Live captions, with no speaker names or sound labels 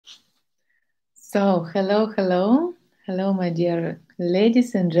So, hello, my dear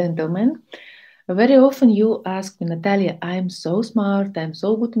ladies and gentlemen. Very often you ask me, Natalia, I'm so smart, I'm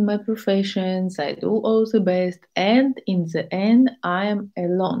so good in my professions, I do all the best, and in the end, I am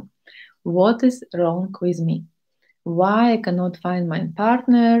alone. What is wrong with me? Why I cannot find my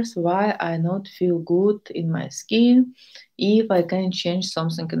partners? Why I not feel good in my skin? If I can change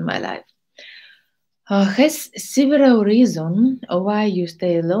something in my life? Has several reasons why you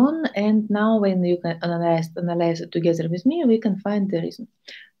stay alone, and now when you can analyze it together with me, we can find the reason.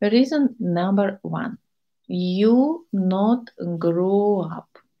 The reason number one, you not grow up.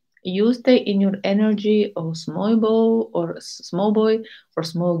 You stay in your energy of small boy or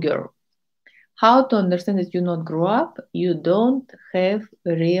small girl. How to understand that you not grow up? You don't have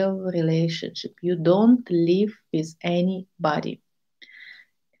a real relationship. You don't live with anybody.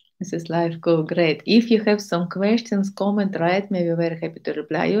 This is life go great. If you have some questions, comment, write me. We're very happy to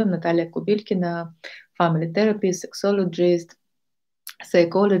reply you. I'm Natalia Kubilkina, family therapist, sexologist,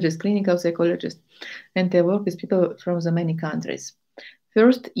 psychologist, clinical psychologist, and I work with people from the many countries.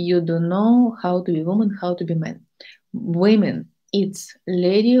 First, you don't know how to be woman, how to be man. Women, it's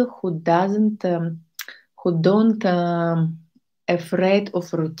lady who don't afraid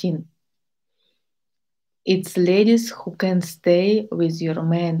of routine. It's ladies who can stay with your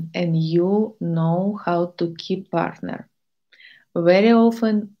man and you know how to keep partner. Very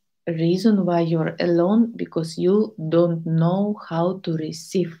often reason why you're alone because you don't know how to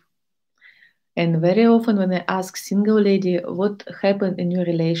receive. And very often when I ask single lady what happened in your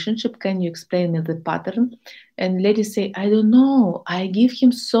relationship, can you explain me the pattern? And ladies say, I don't know. I give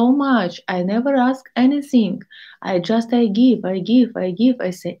him so much. I never ask anything. I give. I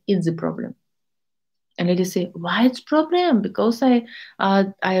say, it's the problem. And ladies say, why it's problem? Because I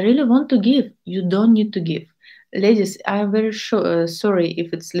really want to give. You don't need to give. Ladies, I'm very sorry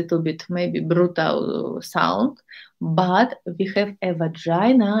if it's a little bit maybe brutal sound, but we have a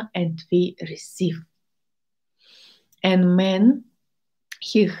vagina and we receive. And man,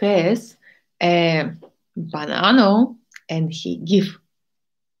 he has a banana and he give.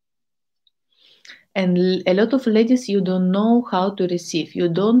 And a lot of ladies, you don't know how to receive. You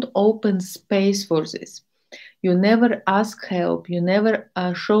don't open space for this. You never ask help. You never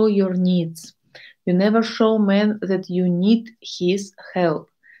show your needs. You never show man that you need his help.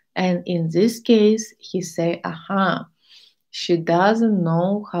 And in this case, he say, aha, she doesn't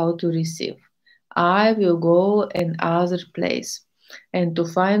know how to receive. I will go another place and to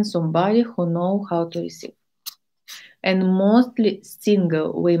find somebody who know how to receive. And mostly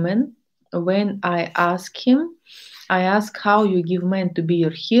single women, when I ask how you give men to be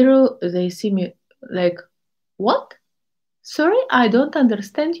your hero, they see me like, what? Sorry, I don't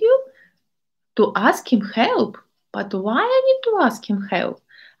understand you. To ask him help. But why I need to ask him help?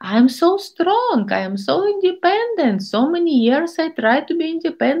 I am so strong. I am so independent. So many years I tried to be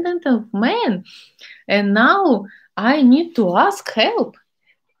independent of men. And now I need to ask help.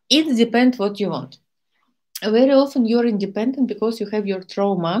 It depends what you want. Very often you're independent because you have your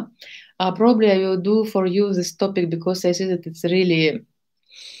trauma. Probably I will do for you this topic because I see that it's really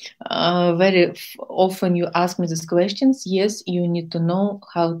very often you ask me these questions. Yes, you need to know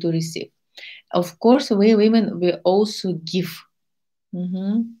how to receive. Of course, we women, we also give.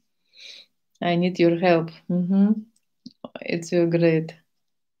 I need your help. It's so great.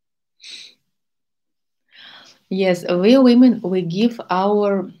 Yes, we women, we give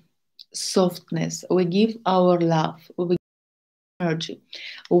our softness, we give our love, we give energy.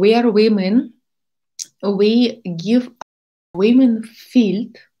 We are women, we give women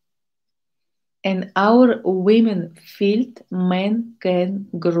field, and our women field, men can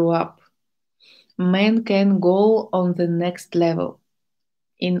grow up. Men can go on the next level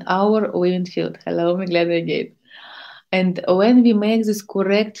in our women field. Hello, I'm glad again. And when we make this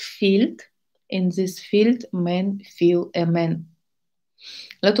correct field, in this field, men feel a man.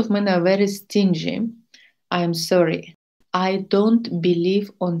 A lot of men are very stingy. I'm sorry. I don't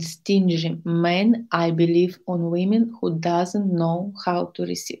believe on stingy men. I believe on women who doesn't know how to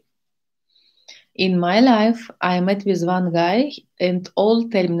receive. In my life, I met with one guy and all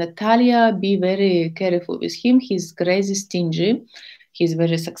tell me, Natalia, be very careful with him. He's crazy stingy. He's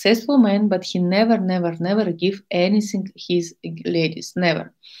very successful man, but he never give anything his ladies.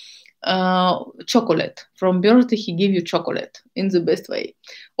 Never. Chocolate. From birthday, he give you chocolate in the best way.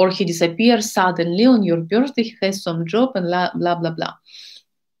 Or he disappears suddenly on your birthday, he has some job and blah, blah, blah.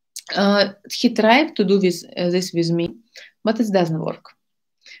 He tried to do this with me, but it doesn't work.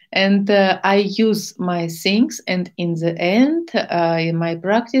 And I use my things, and in the end, in my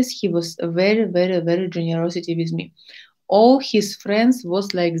practice, he was very generosity with me. all his friends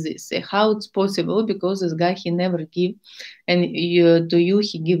was like this. Say, how it's possible? Because this guy he never give, and to you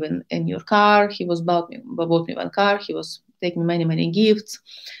he given in your car. He was bought me one car. He was taking many gifts.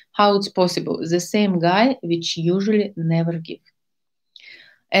 How it's possible? The same guy which usually never give.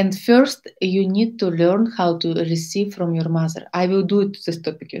 And first, you need to learn how to receive from your mother. I will do it to this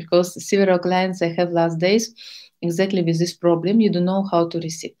topic because several clients I have last days exactly with this problem. You don't know how to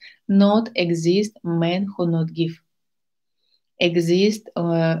receive. Not exist men who not give. Exist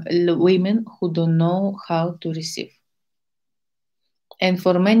women who don't know how to receive. And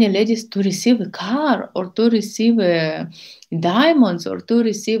for many ladies, to receive a car or to receive diamonds or to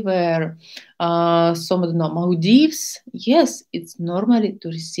receive some, I don't know, Maldives, yes, it's normally to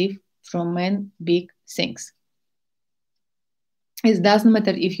receive from men big things. It doesn't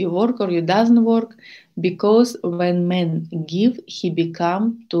matter if you work or you doesn't work, because when men give, he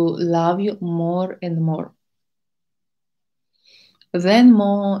become to love you more and more. Then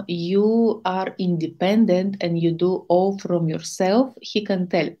more you are independent and you do all from yourself, he can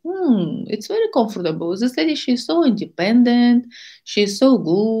tell, it's very comfortable. This lady, she's so independent, she's so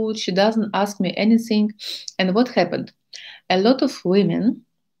good, she doesn't ask me anything. And what happened? A lot of women,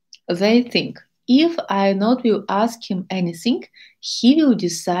 they think, if I not will ask him anything, he will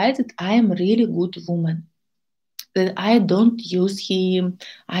decide that I am really good woman, that I don't use him,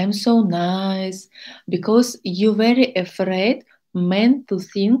 I'm so nice, because you're very afraid men to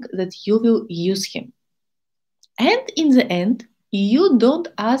think that you will use him. And in the end, you don't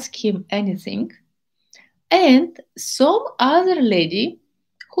ask him anything, and some other lady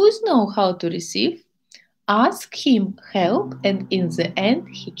who know how to receive ask him help, and in the end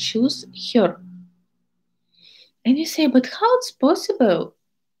he choose her. And you say, but how it's possible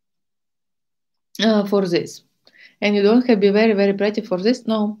for this? And you don't have to be very pretty for this?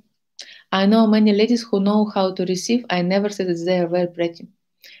 No. I know many ladies who know how to receive. I never said that they are very pretty.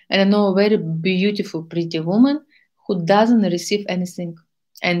 And I know a very beautiful, pretty woman who doesn't receive anything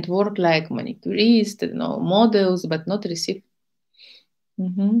and work like manicurist, models, but not receive.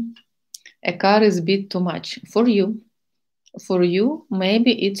 A car is a bit too much for you. For you,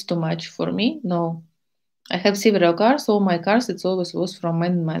 maybe it's too much. For me, no. I have several cars. All my cars, it always was from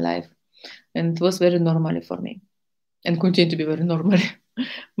men in my life. And it was very normally for me. And continue to be very normally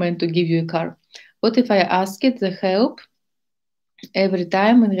meant to give you a car. What if I ask it the help every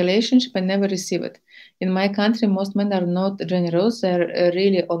time in relationship and never receive it? In my country, most men are not generous. They're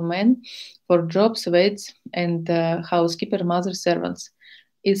really on men for jobs, waits, and housekeeper, mother, servants.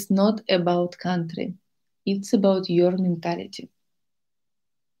 It's not about country. It's about your mentality.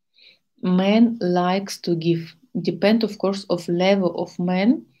 Man likes to give. Depend, of course, of level of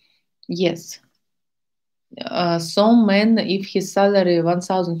man. Yes. Some men, if his salary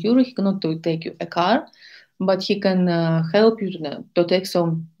 1,000 euro, he cannot take you a car, but he can help you to take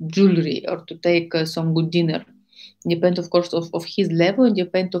some jewelry or to take some good dinner. Depend, of course, of his level and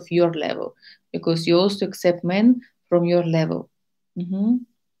depend of your level, because you also accept men from your level.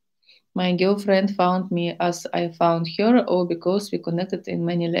 My girlfriend found me as I found her, or because we connected in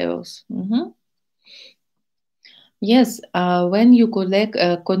many levels. Yes, when you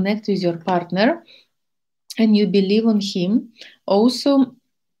connect with your partner and you believe on him, also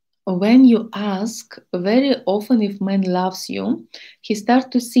when you ask very often if man loves you, he starts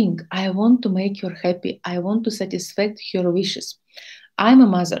to think, I want to make her happy. I want to satisfy her wishes. I'm a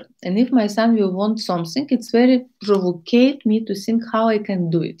mother, and if my son will want something, it's very provocate me to think how I can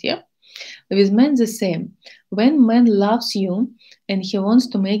do it. Yeah. With men the same. When man loves you and he wants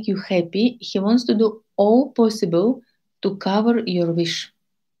to make you happy, he wants to do all possible to cover your wish.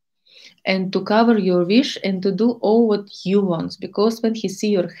 And to cover your wish and to do all what you want. Because when he see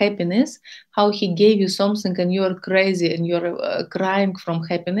your happiness, how he gave you something and you're crazy and you're crying from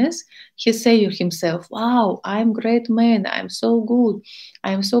happiness, he say to himself, wow, I'm great man, I'm so good,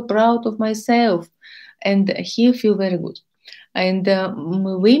 I'm so proud of myself. And he feel very good. And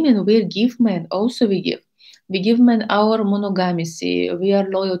women will give men, also we give. We give men our monogamy, we are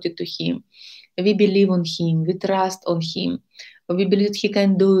loyalty to him. We believe on him, we trust on him. We believe he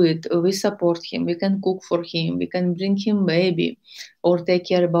can do it. We support him. We can cook for him. We can bring him baby or take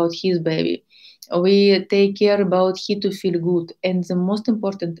care about his baby. We take care about he to feel good. And the most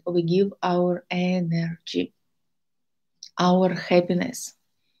important, we give our energy, our happiness.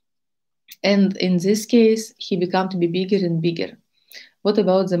 And in this case, he become to be bigger and bigger. What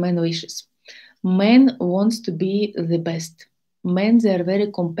about the man wishes? Men wants to be the best. Men, they are very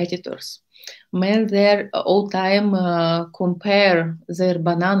competitors. Men, they all time compare their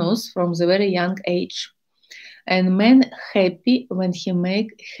bananas from the very young age. And men happy when he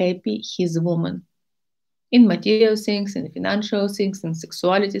make happy his woman. in material things, in financial things, in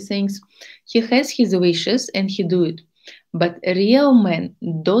sexuality things. He has his wishes and he do it. But real men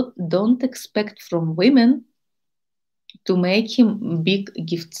don't expect from women to make him big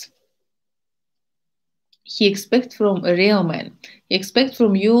gifts. He expects from a real man. He expects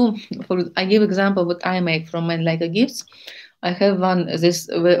from you. For I give example what I make from men like a gifts. I have one this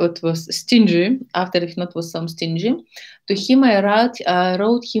it was stingy. After if not was some stingy. To him I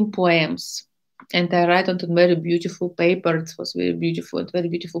wrote him poems, and I write on very beautiful paper. It was very beautiful, very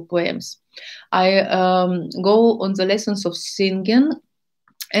beautiful poems. I go on the lessons of singing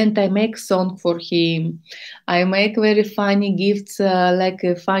and I make song for him. I make very funny gifts, like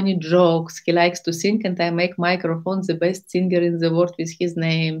funny jokes. He likes to sing, and I make microphone the best singer in the world with his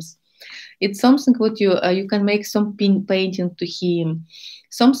names. It's something what you can make some painting to him,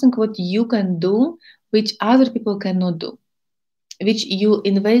 something what you can do which other people cannot do, which you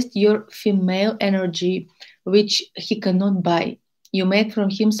invest your female energy, which he cannot buy. You make from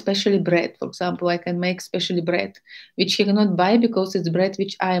him specially bread. For example, I can make specially bread, which he cannot buy because it's bread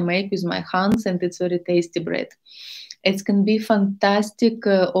which I make with my hands and it's very tasty bread. It can be fantastic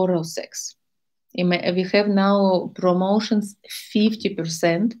oral sex. We have now promotions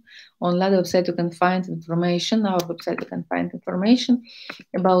 50%. On that website you can find information. Our website you can find information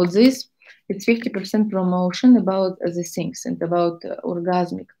about this. It's 50% promotion about the things and about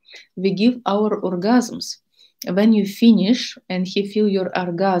orgasmic. We give our orgasms. When you finish and he feel your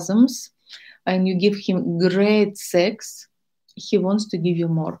orgasms and you give him great sex, he wants to give you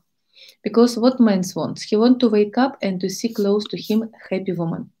more. Because what men wants? He wants to wake up and to see close to him happy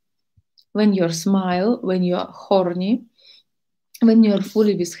woman. When you smile, when you are horny, when you are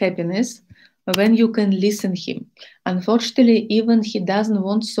fully with happiness, when you can listen him. Unfortunately, even he doesn't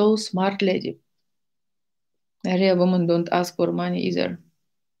want so smart lady. A real woman don't ask for money either.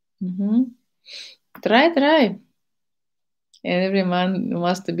 Try. And every man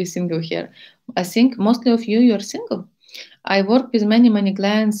must be single here. I think mostly of you're single. I work with many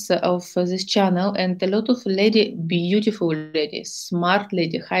clients of this channel, and a lot of lady, beautiful lady, smart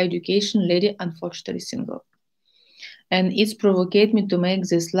lady, high education lady, unfortunately single. And it's provoked me to make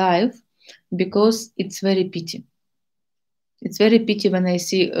this live because it's very pity. It's very pity when I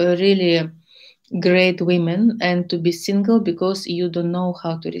see really great women and to be single because you don't know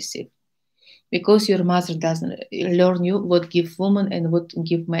how to receive. Because your mother doesn't learn you what give woman and what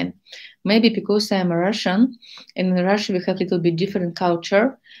give men. Maybe because I'm a Russian, and in Russia we have a little bit different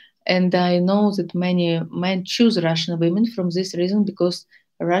culture, and I know that many men choose Russian women from this reason because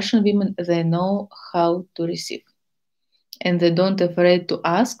Russian women, they know how to receive. And they don't afraid to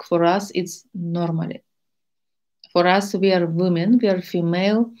ask. For us, it's normally. For us, we are women, we are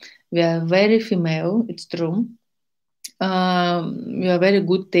female, we are very female, it's true. We are very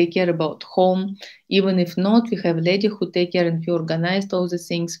good, take care about home. Even if not, we have lady who take care and we organized all the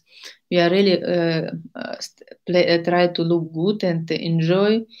things. We are really try to look good and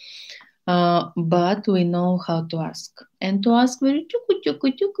enjoy. But we know how to ask. And to ask very tuk.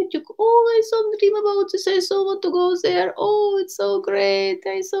 Oh, I so dream about this. I so want to go there. Oh, it's so great.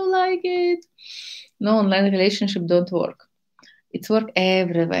 I so like it. No, online relationship don't work. It's work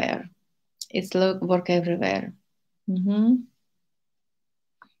everywhere. It's work everywhere.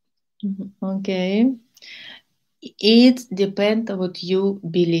 Okay. It depends on what you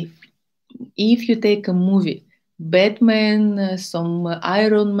believe. If you take a movie, Batman, some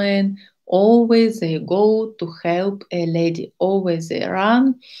Iron Man, always they go to help a lady. Always they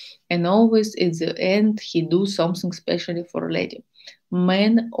run, and always at the end he do something specially for a lady.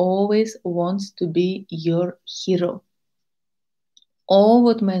 Man always wants to be your hero. All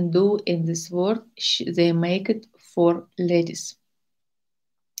what men do in this world, they make it for ladies.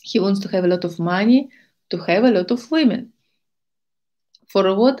 He wants to have a lot of money, to have a lot of women.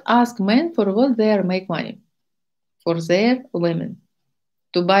 For what ask men? For what they make money? For their women.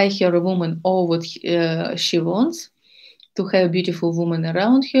 To buy her woman all what she wants, to have beautiful woman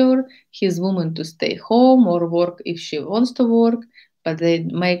around her, his woman to stay home or work if she wants to work, but they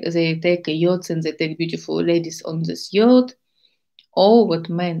take yachts and they take beautiful ladies on this yacht. All what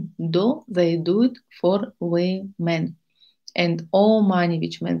men do, they do it for women. And all money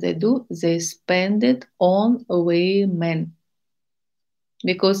which men they do, they spend it on women.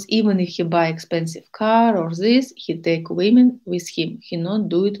 Because even if he buy expensive car or this, he take women with him. He not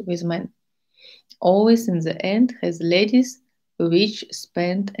do it with men. Always in the end has ladies which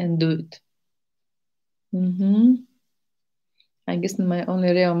spend and do it. I guess my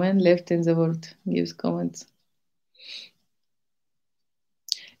only real man left in the world gives comments.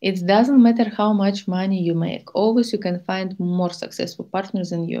 It doesn't matter how much money you make. Always you can find more successful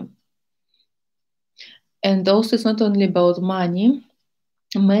partners than you. And also, it's not only about money.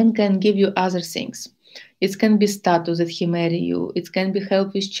 Men can give you other things. It can be status that he marry you. It can be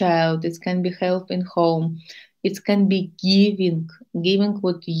help with child. It can be help in home. It can be giving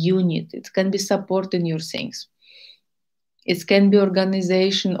what you need. It can be supporting your things. It can be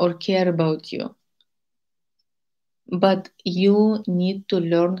organization or care about you. But you need to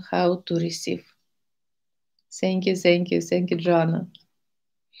learn how to receive. Thank you, Joanna.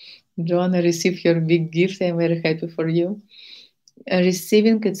 Joanna, receive your big gift. I'm very happy for you.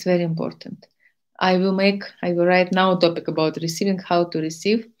 Receiving, it's very important. I will write now a topic about receiving, how to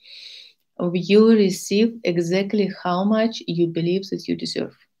receive. You receive exactly how much you believe that you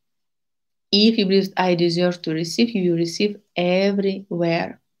deserve. If you believe I deserve to receive, you will receive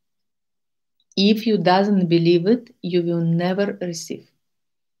everywhere. If you doesn't believe it, you will never receive.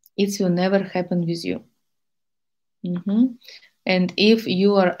 It will never happen with you. Mhm. And if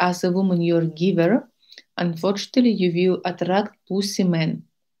you are, as a woman, you're a giver, unfortunately, you will attract pussy men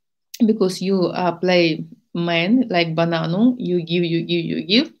because you play man like banana. You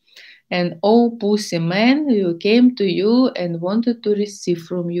give. And all pussy men who came to you and wanted to receive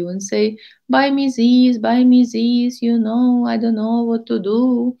from you and say, buy me this, I don't know what to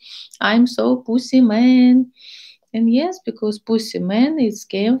do. I'm so pussy man. And yes, because pussy man is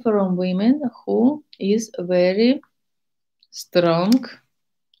came from women who is very strong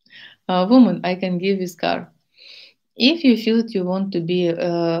woman. I can give this card. If you feel that you want to be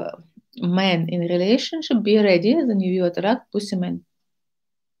a man in a relationship, be ready, then you will attract pussy man.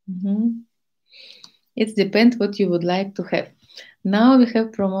 Mhm. It depends what you would like to have. Now we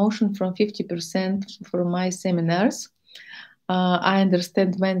have promotion from 50% for my seminars. I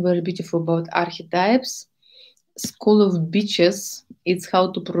understand men very beautiful about archetypes. School of Beaches, it's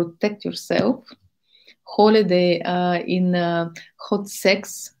how to protect yourself. Holiday in hot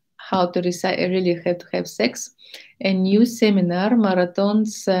sex, how to really have to have sex. A new seminar,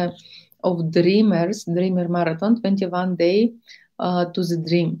 marathons of dreamer marathon, 21 day to the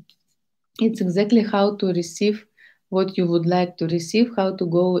dream. It's exactly how to receive what you would like to receive, how to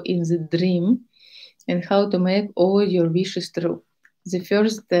go in the dream, and how to make all your wishes true. The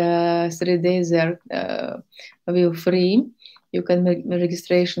first 3 days are will free. You can make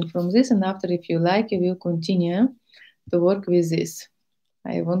registration from this, and after, if you like, you will continue to work with this.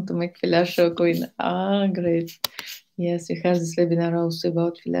 I want to make fellatio queen. Ah, great. Yes, we have this webinar also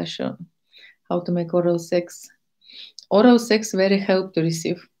about fellatio, how to make oral sex. Oral sex very help to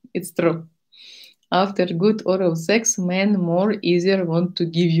receive. It's true. After good oral sex, men more easier want to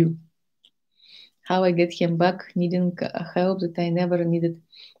give you. How I get him back, needing help that I never needed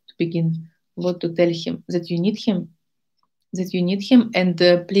to begin. What to tell him? That you need him. That you need him. And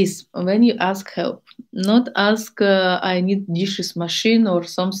please, when you ask help, not ask, I need dishes machine or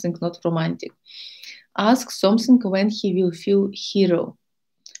something not romantic. Ask something when he will feel hero.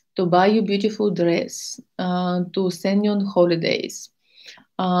 To buy you beautiful dress, to send you on holidays,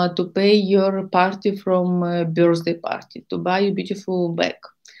 to pay your party from birthday party, to buy you beautiful bag.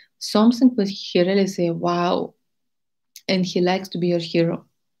 Something that he really say, wow, and he likes to be your hero.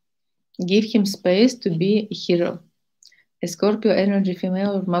 Give him space to be a hero. A Scorpio energy,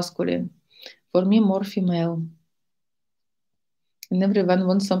 female or masculine? For me, more female. And everyone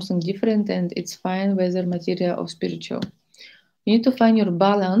wants something different, and it's fine whether material or spiritual. You need to find your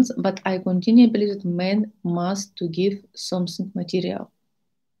balance, but I continue to believe that men must to give something material.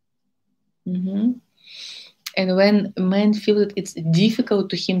 Mm-hmm. And when men feel that it's difficult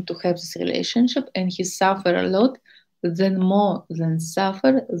to him to have this relationship and he suffer a lot, then more than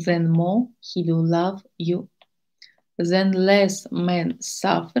suffer, then more he will love you. Then less men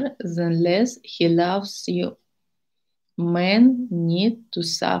suffer, then less he loves you. Men need to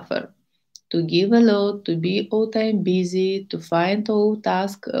suffer, to give a lot, to be all time busy, to find all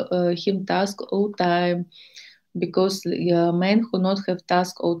task all time, because men who not have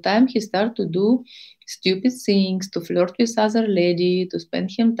task all time, he start to do stupid things, to flirt with other lady, to spend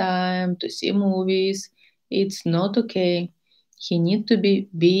him time, to see movies. It's not okay. He need to be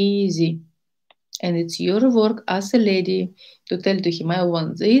busy. And it's your work as a lady to tell to him, I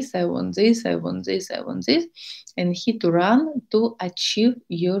want this, I want this, I want this, I want this, and he to run to achieve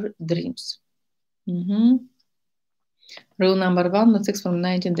your dreams. Mm-hmm. Rule number 1, not sex from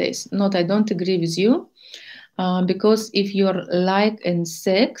 19 days. Not, I don't agree with you. Because if you're like in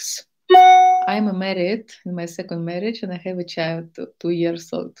sex, I'm married in my second marriage and I have a child 2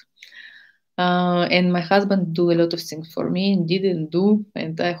 years old. And my husband do a lot of things for me and didn't do,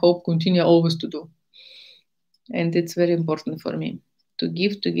 and I hope continue always to do. And it's very important for me to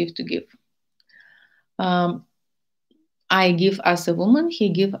give, to give, to give. I give as a woman, he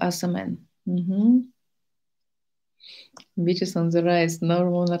give as a man. Mm-hmm. Bitches on the rise,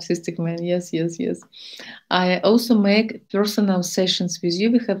 normal narcissistic men. Yes, yes, yes. I also make personal sessions with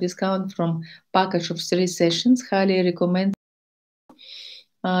you. We have discount from package of 3 sessions. Highly recommend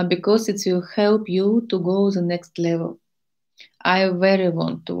because it will help you to go the next level. I very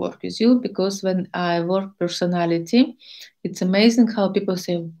want to work with you because when I work personality, it's amazing how people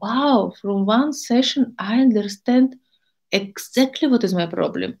say, "Wow, from one session I understand exactly what is my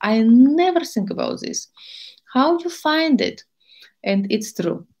problem. I never think about this. How you find it?" And it's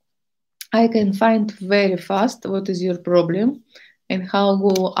true. I can find very fast what is your problem and how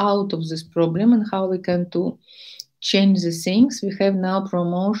go out of this problem and how we can to change the things. We have now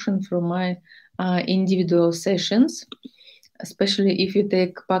promotion from my individual sessions, especially if you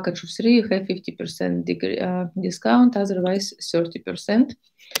take package of 3, you have 50% discount, otherwise 30%.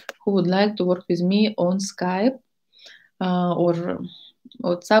 Who would like to work with me on Skype or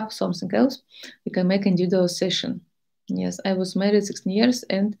WhatsApp, something else, we can make individual session. Yes, I was married 16 years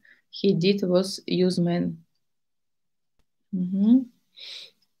and he did was use man. Mhm.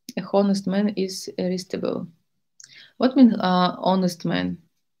 A honest man is irresistible. What means honest man,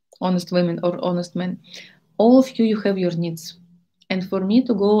 honest women, or honest men? All of you, you have your needs. And for me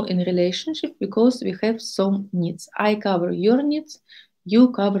to go in relationship, because we have some needs. I cover your needs,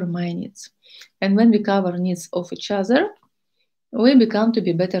 you cover my needs. And when we cover needs of each other, we become to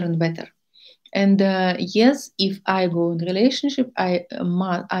be better and better. And yes, if I go in relationship,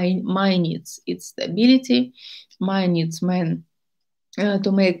 my needs it's stability, my needs men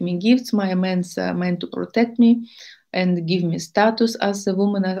to make me gifts, my men's men to protect me and give me status as a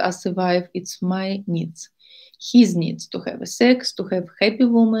woman, as a wife. It's my needs. His needs to have a sex, to have happy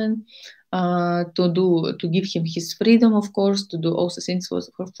woman, to give him his freedom, of course, to do also things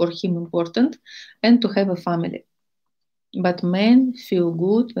for him important, and to have a family. But man feel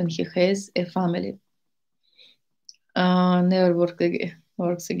good when he has a family. Never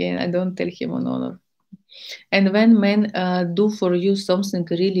works again. I don't tell him on honor. And when men do for you something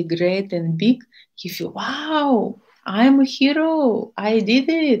really great and big, he feel, wow, I'm a hero. I did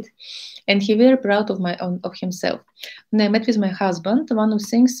it. And he very proud of himself. When I met with my husband, one of the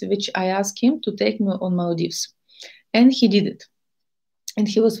things which I asked him to take me on Maldives. And he did it. And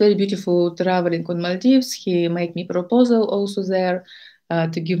he was very beautiful traveling on Maldives. He made me proposal also there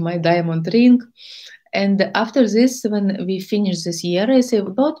to give my diamond ring. And after this, when we finish this year, I say,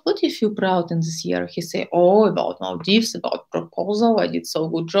 about what do you feel proud in this year? He say, oh, about Maldives, about proposal. I did so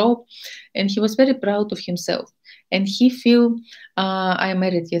good job. And he was very proud of himself. And he feel, I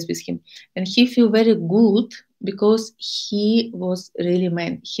married, yes, with him. And he feel very good because he was really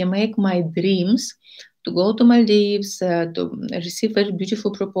man. He make my dreams to go to Maldives, to receive very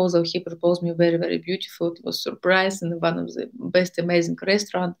beautiful proposal. He proposed me very, very beautiful. It was surprise in one of the best amazing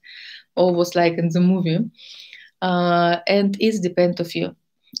restaurant, almost like in the movie. And it's depend of you.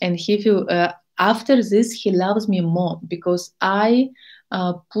 And he feel, after this, he loves me more because I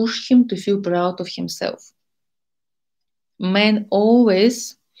push him to feel proud of himself. Men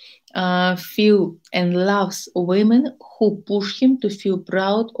always feel and loves women who push him to feel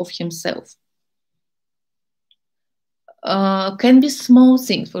proud of himself. Can be small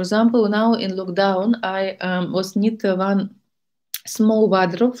things. For example, now in lockdown, I was need one small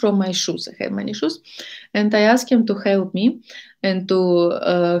wardrobe from my shoes. I have many shoes, and I asked him to help me and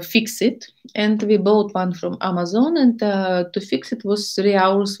to fix it. And we bought one from Amazon, and to fix it was 3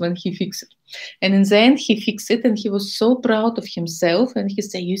 hours when he fixed it. And in the end, he fixed it, and he was so proud of himself. And he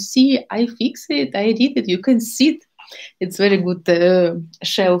said, "You see, I fixed it. I did it. You can see it. It's very good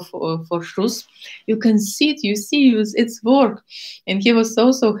shelf for shoes. You can see it. You see it's work." And he was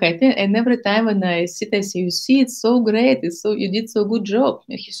so happy. And every time when I sit, I say, "You see, it's so great. It's so you did so good job."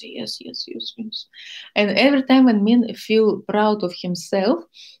 And he said, "Yes, yes, yes, yes." And every time when men feel proud of himself,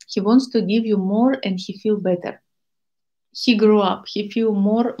 he wants to give you more, and he feel better. He grew up. He feel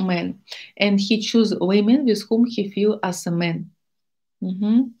more man, and he choose women with whom he feel as a man.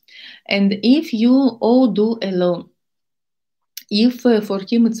 Mhm. And if you all do alone, if for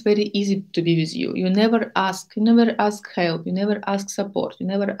him it's very easy to be with you, you never ask help, you never ask support, you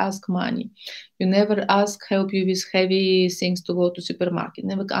never ask money, you never ask help you with heavy things to go to supermarket, you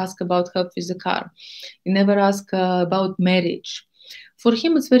never ask about help with the car, you never ask about marriage. For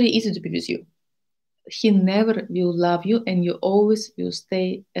him it's very easy to be with you. He never will love you, and you always will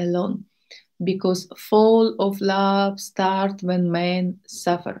stay alone, because fall of love start when men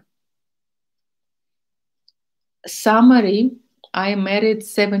suffer. Summary: I married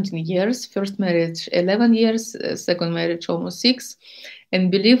 17 years, first marriage 11 years, second marriage almost 6,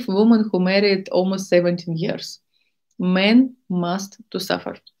 and believe women who married almost 17 years. Men must to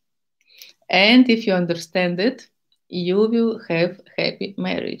suffer. And if you understand it, you will have happy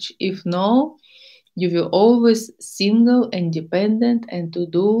marriage. If no, you will always single and dependent and to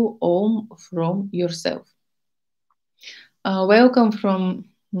do all from yourself. Welcome from.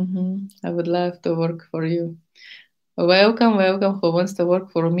 I would love to work for you. Welcome, welcome. Who wants to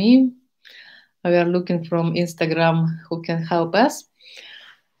work for me? We are looking from Instagram who can help us.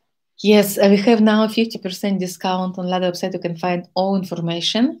 Yes, we have now 50% discount on Lada website. You can find all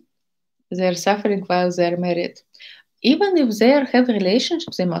information. They're suffering while they're married. Even if they have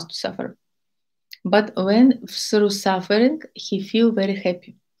relationships, they must suffer. But when through suffering, he feel very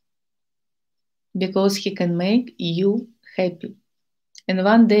happy because he can make you happy. And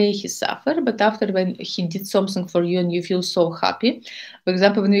one day he suffered, but after when he did something for you and you feel so happy. For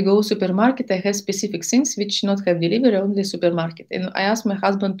example, when we go supermarket, I have specific things which not have delivery, only supermarket. And I asked my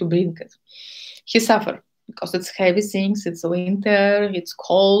husband to bring it. He suffered because it's heavy things, it's winter, it's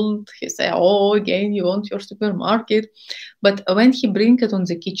cold. He say, oh, again, you want your supermarket. But when he bring it on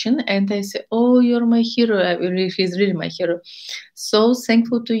the kitchen and I say, oh, you're my hero, he's really my hero. So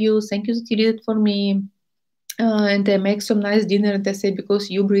thankful to you. Thank you that you did it for me. And I make some nice dinner and I say,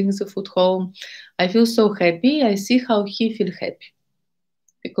 because you bring the food home, I feel so happy. I see how he feel happy.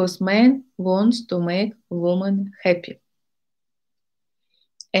 Because man wants to make woman happy.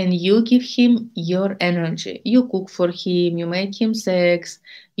 And you give him your energy. You cook for him, you make him sex,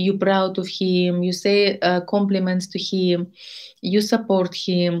 you proud of him, you say compliments to him, you support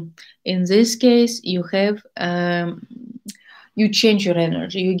him. In this case, you have, you change your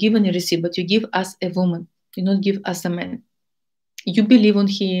energy. You give and you receive, but you give as a woman. You not give as a man. You believe on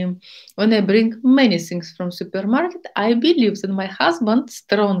him. When I bring many things from supermarket, I believe that my husband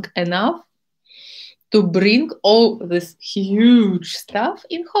strong enough to bring all this huge stuff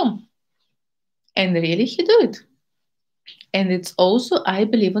in home. And really he do it. And it's also, I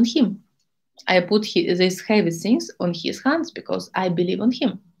believe on him. I put these heavy things on his hands because I believe on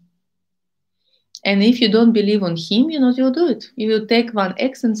him. And if you don't believe on him, you not will do it. You will take one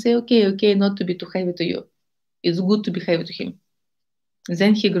X and say, okay, not to be too heavy to you. It's good to be heavy to him.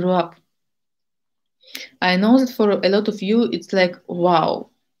 Then he grew up. I know that for a lot of you, it's like, wow,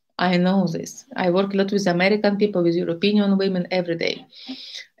 I know this. I work a lot with American people, with European women every day.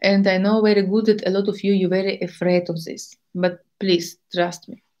 And I know very good that a lot of you, you're very afraid of this. But please, trust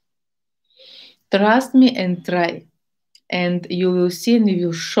me. Trust me and try. And you will see and you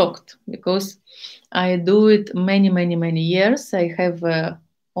will be shocked because I do it many, many, many years. I have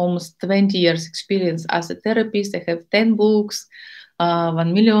almost 20 years experience as a therapist. I have 10 books,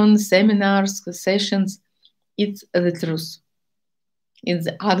 1 million seminars, sessions. It's the truth. It's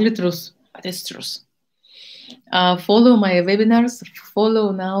the ugly truth, but it's truth. Follow my webinars.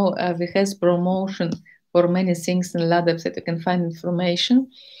 Follow now. We have promotion for many things in Lab website. You can find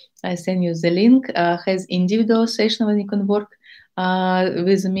information. I send you the link. Has individual session when you can work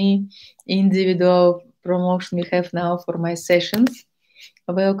with me. Individual promotion we have now for my sessions.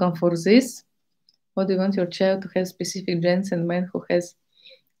 Welcome for this. What do you want your child to have specific genes and men who has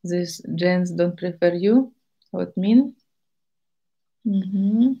these genes don't prefer you? What mean?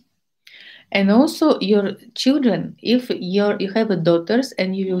 And also your children, if you have daughters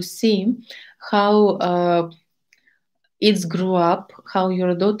and you will see how it's grew up, how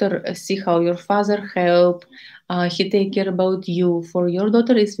your daughter see how your father help, he take care about you. For your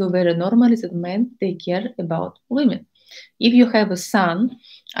daughter, it's very normal that men take care about women. If you have a son,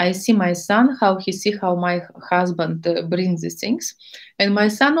 I see my son, how he see how my husband brings these things. And my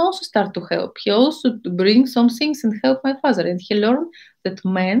son also start to help. He also bring some things and help my father. And he learned that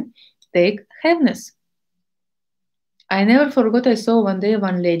men take heaviness. I never forgot, I saw one day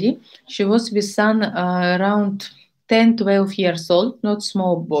one lady, she was with son around 10, 12 years old, not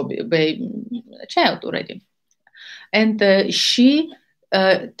small baby, child already. And she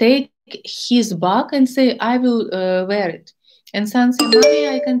take his bag and say, I will wear it. And son say, Mommy,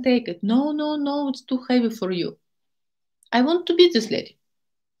 I can take it. No, it's too heavy for you. I want to be this lady.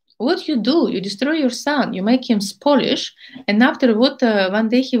 What you do, you destroy your son, you make him spoilish, and after one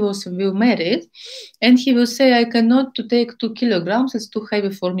day he will married, and he will say, I cannot to take 2 kilograms, it's too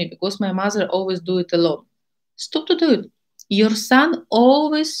heavy for me, because my mother always do it alone. Stop to do it. Your son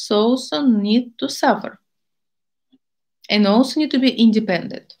always also need to suffer, and also need to be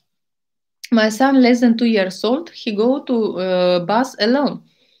independent. My son, less than 2 years old, he go to bus alone.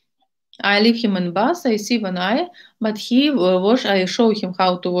 I leave him in bus, I see one eye, but he I show him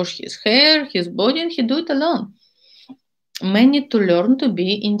how to wash his hair, his body, and he do it alone. Men need to learn to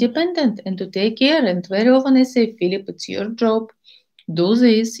be independent and to take care. And very often I say, Philip, it's your job. Do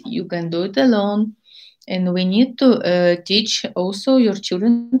this. You can do it alone. And we need to teach also your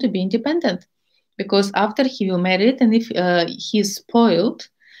children to be independent. because after he will marry it, and if he's spoiled,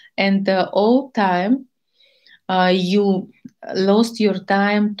 and all time you lost your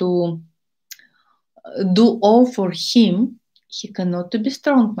time to do all for him, he cannot to be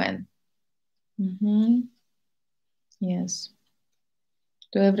strong man. Yes.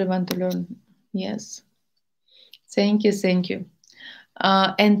 To everyone to learn. Yes. Thank you. Thank you.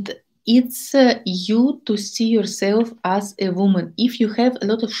 And it's you to see yourself as a woman. If you have a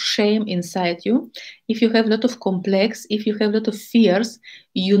lot of shame inside you, if you have a lot of complex, if you have a lot of fears,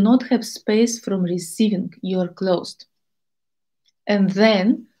 you not have space from receiving. You are closed. And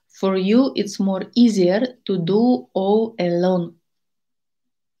then for you, it's more easier to do all alone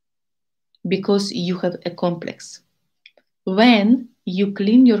because you have a complex. When you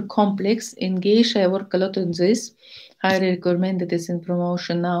clean your complex, in Geisha, I work a lot on this. Highly recommend it is in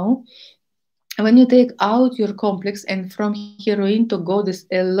promotion now. When you take out your complex, and from heroine to goddess,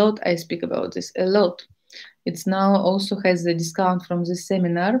 a lot I speak about this, a lot. It's now also has a discount from this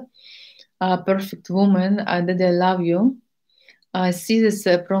seminar. Perfect woman, that I love you. I see this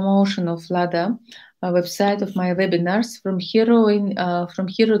promotion of Lada website of my webinars from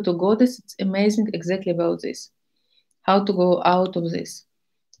hero to goddess. It's amazing, exactly about this. How to go out of this?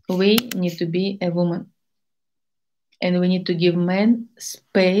 We need to be a woman, and we need to give men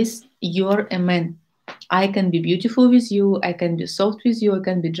space. You're a man. I can be beautiful with you. I can be soft with you. I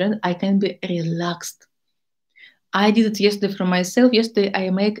can be gentle. I can be relaxed. I did it yesterday for myself. Yesterday,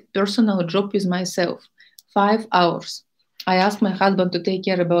 I make personal job with myself. 5 hours. I asked my husband to take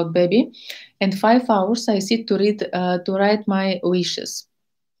care about baby, and 5 hours I sit to read, to write my wishes.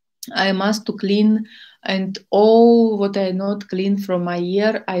 I must to clean and all what I not clean from my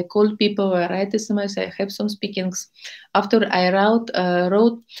year. I call people, I write SMS, I have some speakings. After I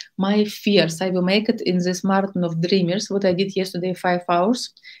wrote my fears, I will make it in this marathon of dreamers. What I did yesterday, 5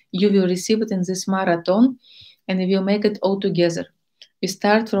 hours, you will receive it in this marathon, and we will make it all together. We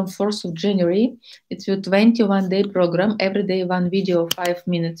start from 4th of January. It's a 21-day program. Every day, one video, 5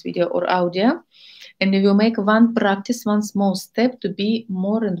 minutes video or audio. And we will make one practice, one small step to be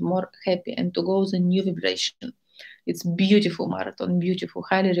more and more happy and to go the new vibration. It's beautiful marathon, beautiful,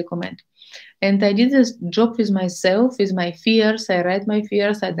 highly recommend. And I did this job with myself, with my fears. I write my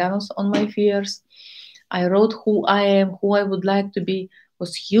fears, I dance on my fears. I wrote who I am, who I would like to be. It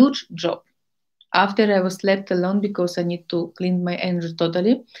was huge job. After I was left alone because I need to clean my energy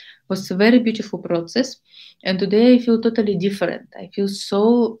totally. It was a very beautiful process. And today I feel totally different. I feel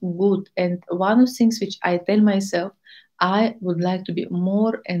so good. And one of the things which I tell myself, I would like to be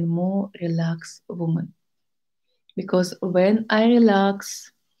more and more relaxed woman. Because when I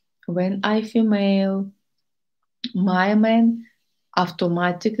relax, when I female, my man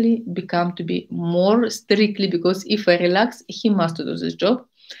automatically become to be more strictly, because if I relax, he must do this job.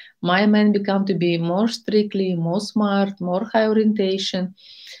 My man become to be more strictly, more smart, more high orientation,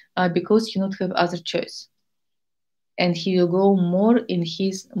 because he not have other choice. And he will go more in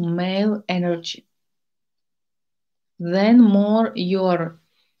his male energy. Then more you're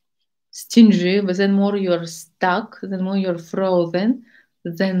stingy, but then more you're stuck, then more you're frozen,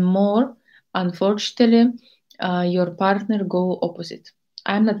 then more, unfortunately, your partner go opposite.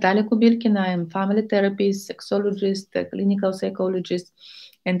 I'm Natalia Kubilkina. I am family therapist, sexologist, clinical psychologist,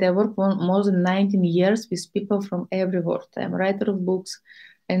 and I work more than 19 years with people from every world. I'm a writer of books,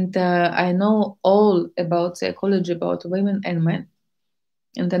 and I know all about psychology, about women and men.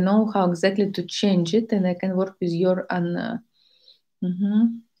 And I know how exactly to change it, and I can work with your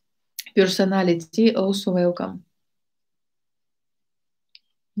personality. Also welcome.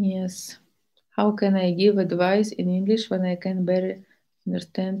 Yes. How can I give advice in English when I can barely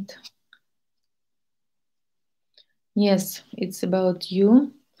understand? Yes, it's about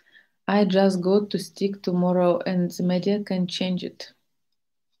you. I just got to stick tomorrow, and the media can change it.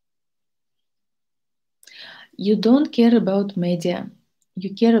 You don't care about media.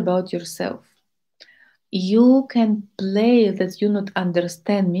 You care about yourself. You can play that you not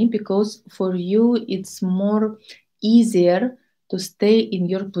understand me, because for you it's more easier to stay in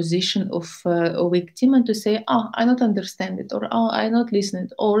your position of a victim and to say, oh, I don't understand it, or oh, I not listen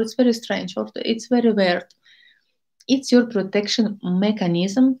it, or it's very strange, or it's very weird. It's your protection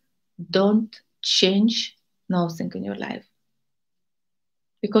mechanism. Don't change nothing in your life,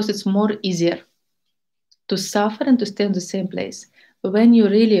 because it's more easier to suffer and to stay in the same place. But when you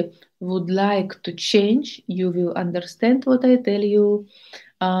really would like to change, you will understand what I tell you.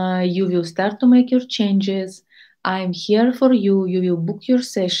 You will start to make your changes. I'm here for you. You will book your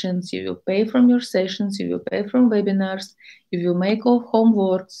sessions. You will pay from your sessions. You will pay from webinars. You will make all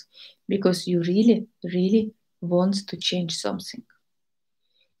homeworks, because you really, really want to change something.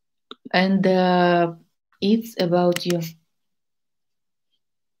 And it's about you.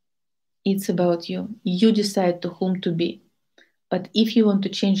 It's about you. You decide to whom to be. But if you want to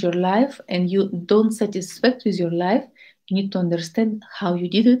change your life and you don't satisfied with your life, you need to understand how you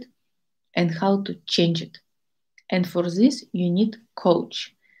did it and how to change it. And for this, you need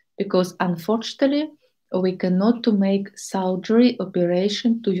coach, because unfortunately, we cannot to make surgery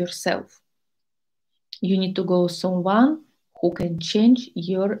operation to yourself. You need to go someone who can change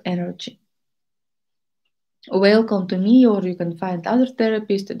your energy. Welcome to me, or you can find other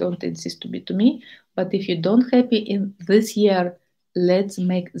therapists. Don't insist to be to me. But if you don't happy in this year, let's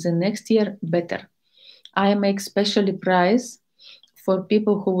make the next year better. I make specially price for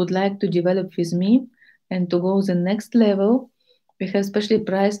people who would like to develop with me and to go the next level. We have specially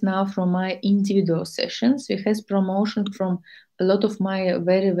price now from my individual sessions. We have promotion from a lot of my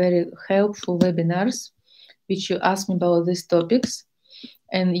very helpful webinars, which you ask me about these topics,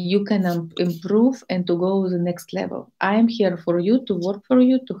 and you can improve and to go to the next level. I am here for you, to work for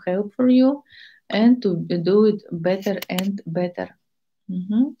you, to help for you, and to do it better and better.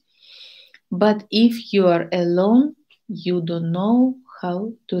 Mhm. But if you are alone, you don't know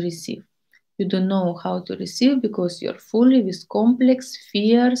how to receive. You don't know how to receive because you're fully with complex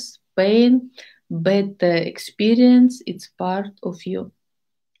fears, pain, bad experience. It's part of you.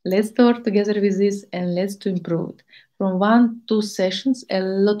 Let's start together with this and let's to improve it. From 1, 2 sessions, a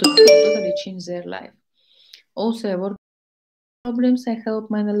lot of people totally change their life. Also, I work problems. I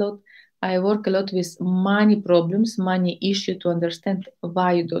help mine a lot. I work a lot with money problems, money issue, to understand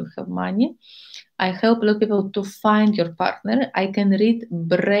why you don't have money. I help a lot of people to find your partner. I can read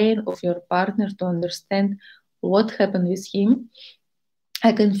brain of your partner to understand what happened with him.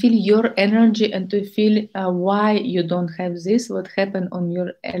 I can feel your energy and to feel why you don't have this, what happened on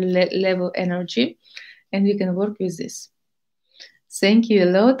your level energy, and we can work with this. Thank you a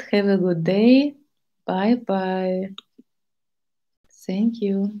lot. Have a good day. Bye bye. Thank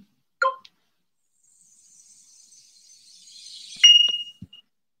you.